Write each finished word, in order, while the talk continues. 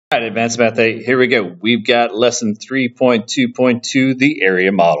All right, Advanced Math 8, here we go. We've got lesson 3.2.2, the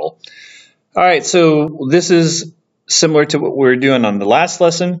area model. All right, so this is similar to what we were doing on the last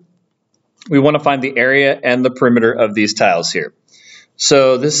lesson. We want to find the area and the perimeter of these tiles here.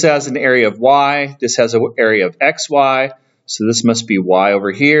 So this has an area of y, this has an area of xy, so this must be y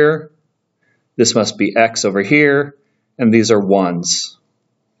over here, this must be x over here, and these are ones.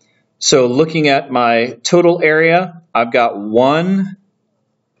 So looking at my total area, I've got one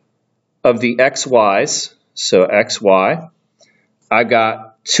of the xy's, so xy. I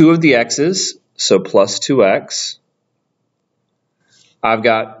got two of the x's, so plus 2x. I've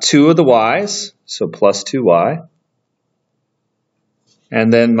got two of the y's, so plus 2y.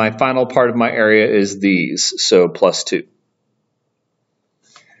 And then my final part of my area is these, so plus 2.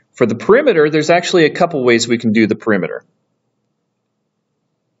 For the perimeter, there's actually a couple ways we can do the perimeter.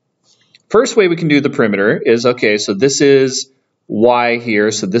 First way we can do the perimeter is, okay, so this is y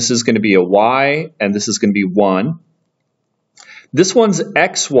here, so this is going to be a y, and this is going to be 1. This one's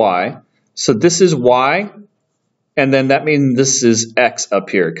xy, so this is y, and then that means this is x up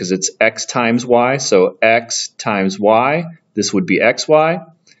here, because it's x times y, so x times y, this would be xy,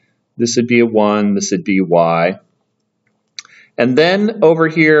 this would be a 1, this would be y. And then over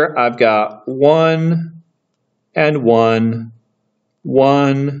here, I've got 1, and 1,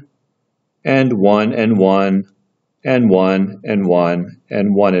 1, and 1, and 1, and 1, and 1, and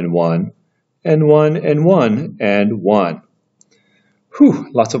 1, and 1, and 1, and 1, and 1. Whew,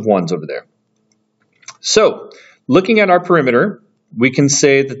 lots of ones over there. So, looking at our perimeter, we can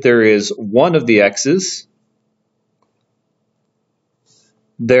say that there is one of the x's.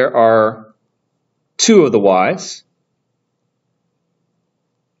 There are two of the y's.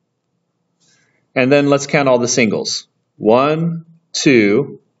 And then let's count all the singles. 1,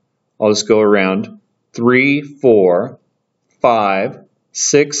 2, I'll just go around. 3, 4, 5,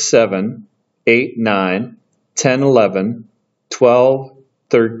 6, 7, 8, 9, 10, 11, 12,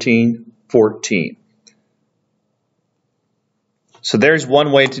 13, 14. So there's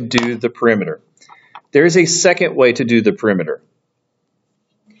one way to do the perimeter. There's a second way to do the perimeter.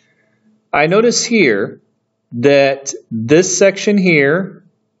 I notice here that this section here,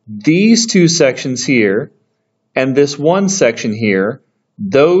 these two sections here, and this one section here,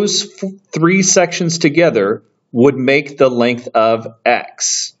 those three sections together would make the length of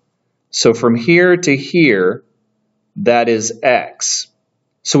x. So from here to here, that is x.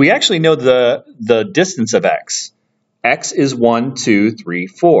 So we actually know the distance of x. X is 1, 2, 3,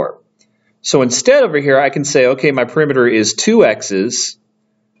 4. So instead over here, I can say, okay, my perimeter is 2 x's,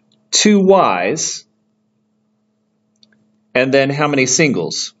 2 y's, and then how many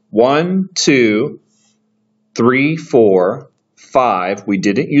singles? 1, 2, 3, 4, 5, we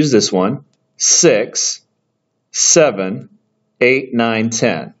didn't use this one, 6, 7, 8, 9,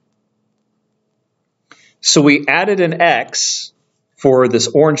 10. So we added an x for this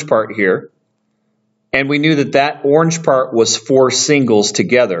orange part here, and we knew that that orange part was 4 singles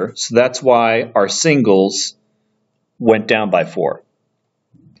together, so that's why our singles went down by 4.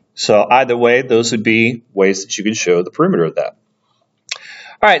 So either way, those would be ways that you can show the perimeter of that.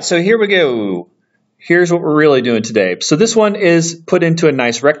 All right, so here we go. Here's what we're really doing today. So this one is put into a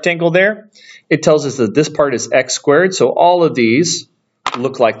nice rectangle there. It tells us that this part is x squared, so all of these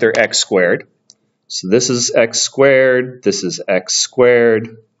look like they're x squared. So this is x squared, this is x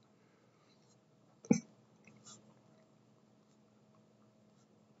squared.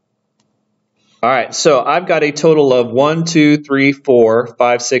 All right, so I've got a total of 1, 2, 3, 4,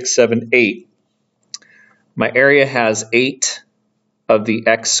 5, 6, 7, 8. My area has 8 of the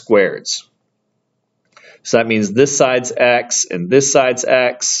x squareds. So that means this side's x and this side's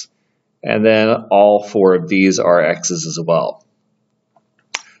x, and then all 4 of these are x's as well.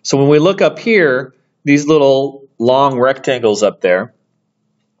 So when we look up here, these little long rectangles up there,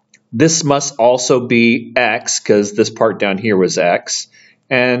 this must also be x because this part down here was x,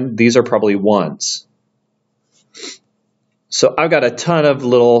 and these are probably 1s. So I've got a ton of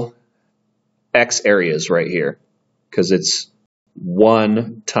little x areas right here because it's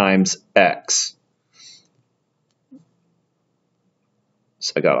 1 times x.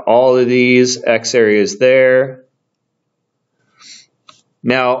 So I got all of these x areas there.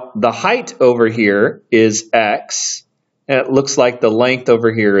 Now the height over here is x, and it looks like the length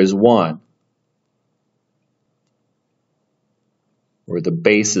over here is 1. Or the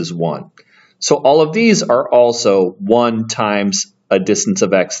base is 1. So all of these are also 1 times a distance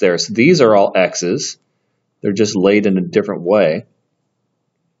of x there. So these are all x's. They're just laid in a different way.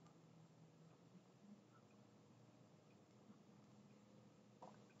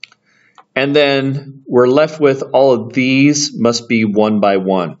 And then we're left with all of these must be 1 by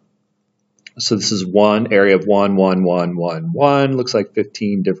 1. So this is 1, area of 1, 1, 1, 1, 1. Looks like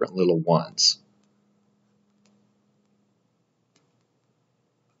 15 different little ones.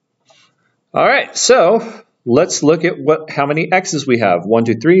 All right, so let's look at how many x's we have. 1,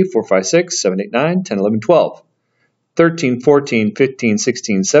 2, 3, 4, 5, 6, 7, 8, 9, 10, 11, 12. 13, 14, 15,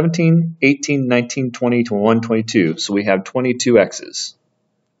 16, 17, 18, 19, 20, 21, 22. So we have 22 x's.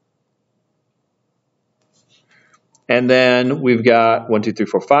 And then we've got 1, 2, 3,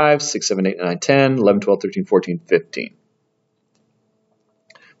 4, 5, 6, 7, 8, 9, 10, 11, 12, 13, 14, 15.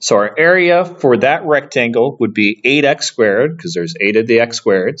 So our area for that rectangle would be 8x squared, because there's 8 of the x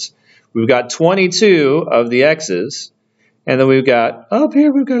squareds. We've got 22 of the x's. And then we've got up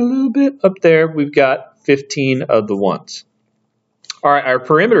here, we've got a little bit. Up there, we've got 15 of the ones. All right, our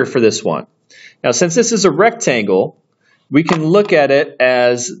perimeter for this one. Now, since this is a rectangle, we can look at it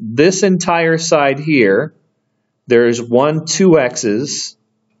as this entire side here. There's 1, 2 x's,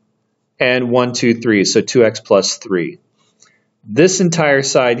 and 1, 2, 3, so 2x plus 3. This entire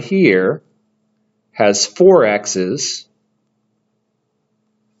side here has 4 x's,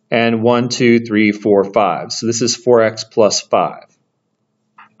 and 1, 2, 3, 4, 5. So this is 4x plus 5.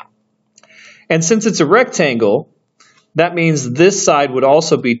 And since it's a rectangle, that means this side would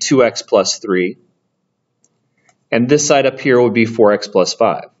also be 2x plus 3. And this side up here would be 4x plus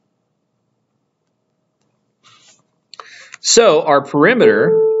 5. So our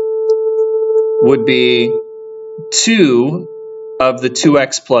perimeter would be 2 of the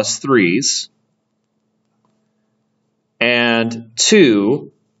 2x plus 3's and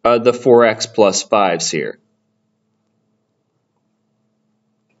 2 of the 4x plus 5's here.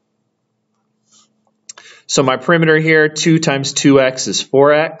 So my perimeter here, 2 times 2x is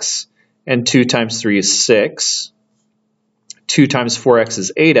 4x, and 2 times 3 is 6. 2 times 4x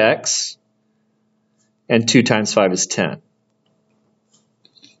is 8x, and 2 times 5 is 10.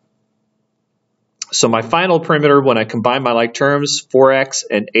 So my final perimeter, when I combine my like terms, 4x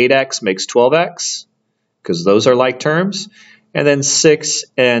and 8x makes 12x, because those are like terms. And then 6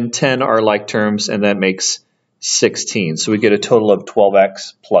 and 10 are like terms, and that makes 16. So we get a total of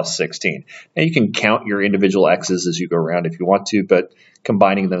 12x plus 16. And you can count your individual x's as you go around if you want to, but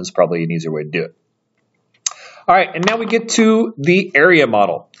combining them is probably an easier way to do it. All right, and now we get to the area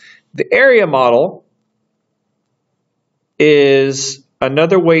model. The area model is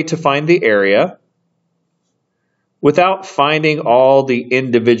another way to find the area without finding all the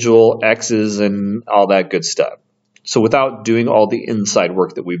individual x's and all that good stuff. So without doing all the inside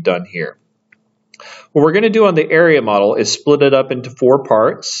work that we've done here. What we're going to do on the area model is split it up into 4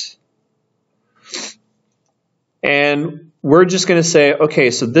 parts. And we're just going to say,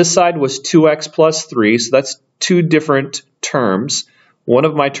 okay, so this side was 2x plus 3, so that's 2 different terms. One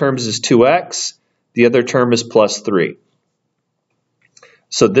of my terms is 2x, the other term is plus 3.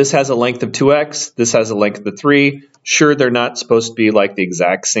 So this has a length of 2x, this has a length of 3. Sure, they're not supposed to be like the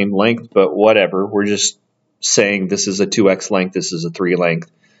exact same length, but whatever. We're just saying this is a 2x length, this is a 3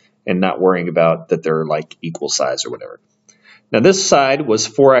 length, and not worrying about that they're like equal size or whatever. Now this side was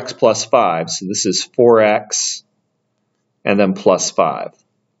 4x plus 5, so this is 4x and then plus 5.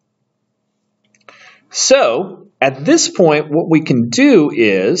 So at this point, what we can do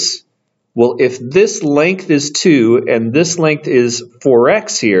is, well, if this length is 2 and this length is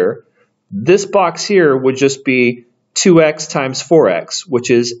 4x here, this box here would just be 2x times 4x, which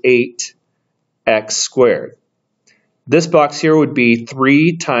is 8x squared. This box here would be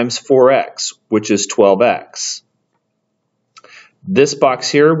 3 times 4x, which is 12x. This box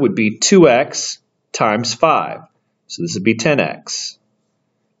here would be 2x times 5, so this would be 10x.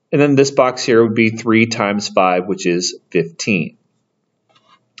 And then this box here would be 3 times 5, which is 15.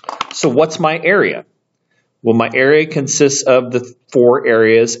 So what's my area? Well, my area consists of the 4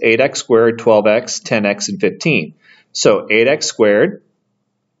 areas, 8x squared, 12x, 10x, and 15. So 8x squared,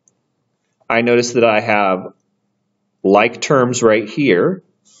 I notice that I have like terms right here.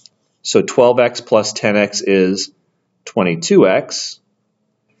 So 12x plus 10x is 22x,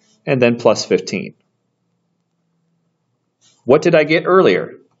 and then plus 15. What did I get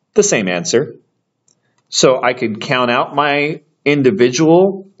earlier? The same answer. So I could count out my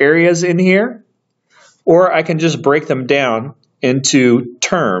individual areas in here, or I can just break them down into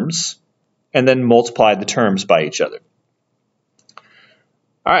terms and then multiply the terms by each other.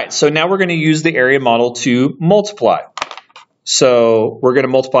 All right, so now we're going to use the area model to multiply. So we're going to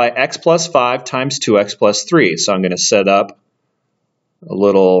multiply x plus 5 times 2x plus 3. So I'm going to set up a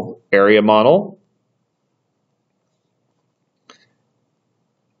little area model.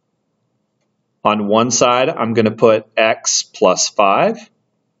 On one side, I'm going to put x plus 5.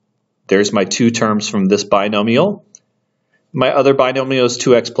 There's my 2 terms from this binomial. My other binomial is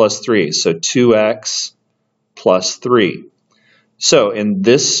 2x plus 3, so 2x plus 3. So in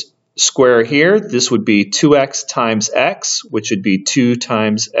this square here, this would be 2x times x, which would be 2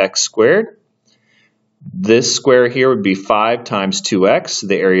 times x squared. This square here would be 5 times 2x, so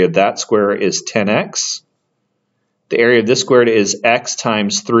the area of that square is 10x. The area of this square is x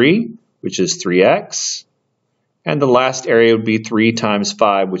times 3, which is 3x. And the last area would be 3 times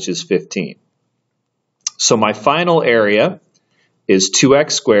 5, which is 15. So my final area is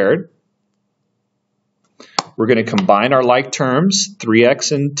 2x squared. We're going to combine our like terms.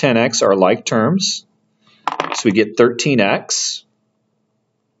 3x and 10x are like terms. So we get 13x.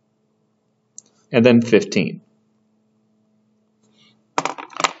 And then 15.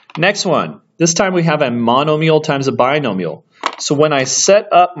 Next one. This time we have a monomial times a binomial. So when I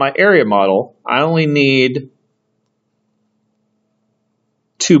set up my area model, I only need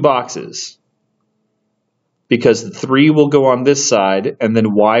 2 boxes, because 3 will go on this side, and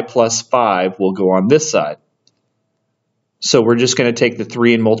then y plus 5 will go on this side. So we're just going to take the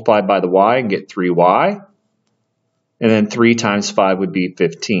 3 and multiply by the y and get 3y. And then 3 times 5 would be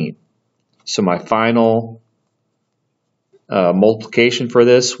 15. So my final multiplication for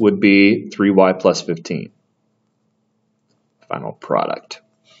this would be 3y plus 15. Final product.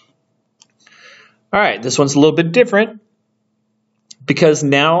 All right, this one's a little bit different because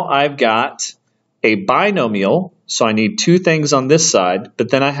now I've got a binomial, so I need 2 things on this side, but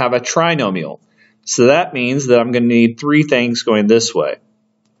then I have a trinomial. So that means that I'm going to need 3 things going this way.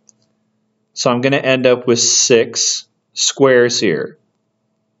 So I'm going to end up with 6 squares here.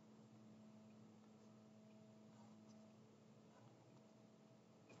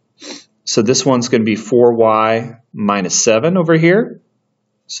 So this one's going to be 4y minus 7 over here.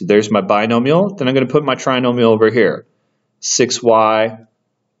 So there's my binomial. Then I'm going to put my trinomial over here. 6y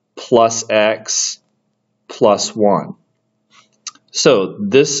plus x plus 1. So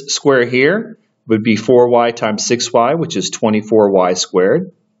this square here would be 4y times 6y, which is 24y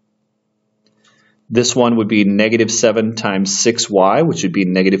squared. This one would be negative 7 times 6y, which would be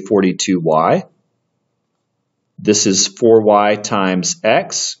negative 42y. This is 4y times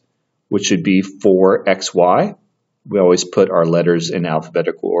x, which would be 4xy. We always put our letters in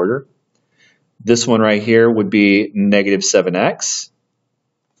alphabetical order. This one right here would be negative 7x.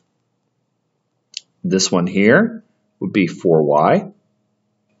 This one here would be 4y.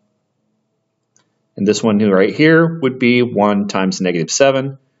 And this one right here would be 1 times negative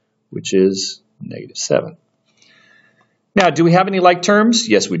 7, which is negative 7. Now, do we have any like terms?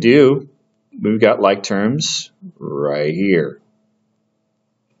 Yes, we do. We've got like terms right here.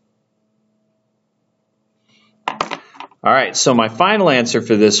 All right, so my final answer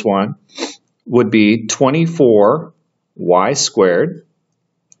for this one would be 24y squared,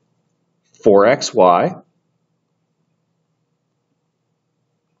 4xy,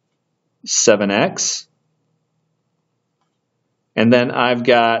 7x, and then I've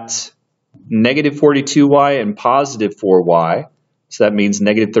got negative 42y and positive 4y, so that means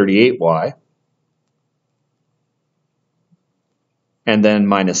negative 38y, and then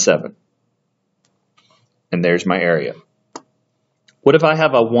minus 7. And there's my area. What if I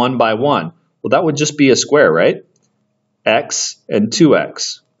have a 1 by 1? Well, that would just be a square, right? X and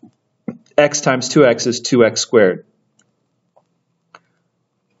 2x. X times 2x is 2x squared.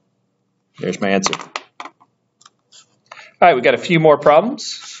 There's my answer. All right, we got a few more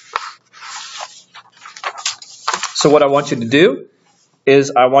problems. So what I want you to do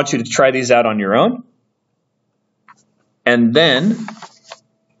is I want you to try these out on your own. And then,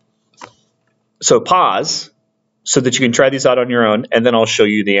 so pause so that you can try these out on your own, and then I'll show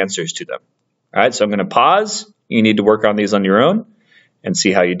you the answers to them. All right, so I'm going to pause. You need to work on these on your own and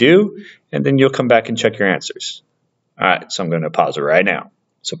see how you do, and then you'll come back and check your answers. All right, so I'm going to pause it right now.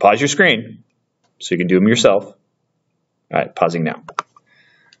 So pause your screen so you can do them yourself. All right, pausing now.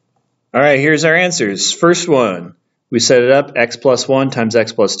 All right, here's our answers. First one, we set it up x plus 1 times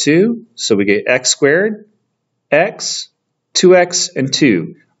x plus 2. So we get x squared, x, 2x, and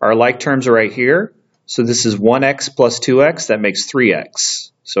 2. Our like terms are right here. So this is 1x plus 2x. That makes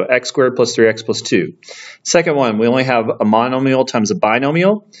 3x. So x squared plus 3x plus 2. Second one, we only have a monomial times a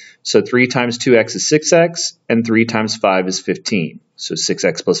binomial. So 3 times 2x is 6x, and 3 times 5 is 15. So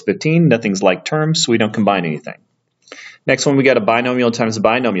 6x plus 15, nothing's like terms, so we don't combine anything. Next one, we got a binomial times a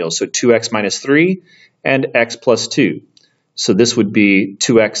binomial. So 2x minus 3 and x plus 2. So this would be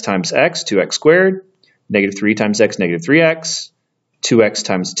 2x times x, 2x squared, negative 3 times x, negative 3x, 2x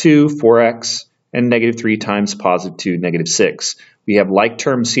times 2, 4x, and negative 3 times positive 2, negative 6. We have like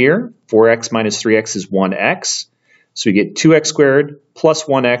terms here. 4x minus 3x is 1x. So we get 2x squared plus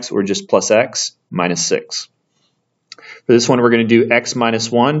 1x, or just plus x, minus 6. For this one, we're going to do x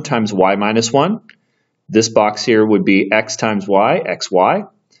minus 1 times y minus 1. This box here would be x times y, xy.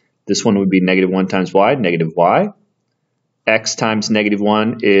 This one would be negative 1 times y, negative y. X times negative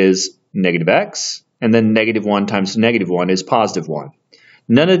 1 is negative x. And then negative 1 times negative 1 is positive 1.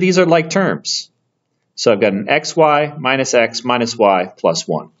 None of these are like terms. So I've got an xy minus x minus y plus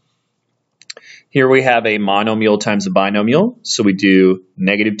 1. Here we have a monomial times a binomial. So we do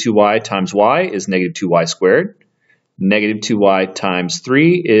negative 2y times y is negative 2y squared. Negative 2y times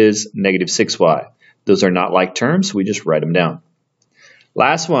 3 is negative 6y. Those are not like terms, so we just write them down.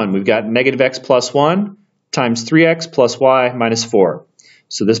 Last one, we've got negative x plus 1 times 3x plus y minus 4.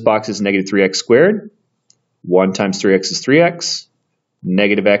 So this box is negative 3x squared. 1 times 3x is 3x.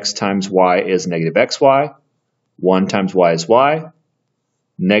 Negative x times y is negative xy. 1 times y is y.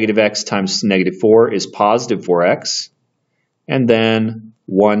 Negative x times negative 4 is positive 4x. And then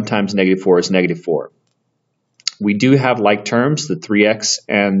 1 times negative 4 is negative 4. We do have like terms. The 3x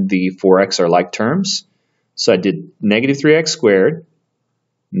and the 4x are like terms. So I did negative 3x squared,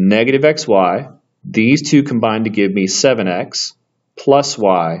 negative xy. These two combine to give me 7x plus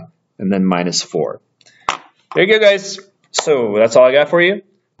y, and then minus 4. There you go, guys. So that's all I got for you.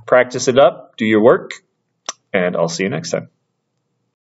 Practice it up, do your work, and I'll see you next time.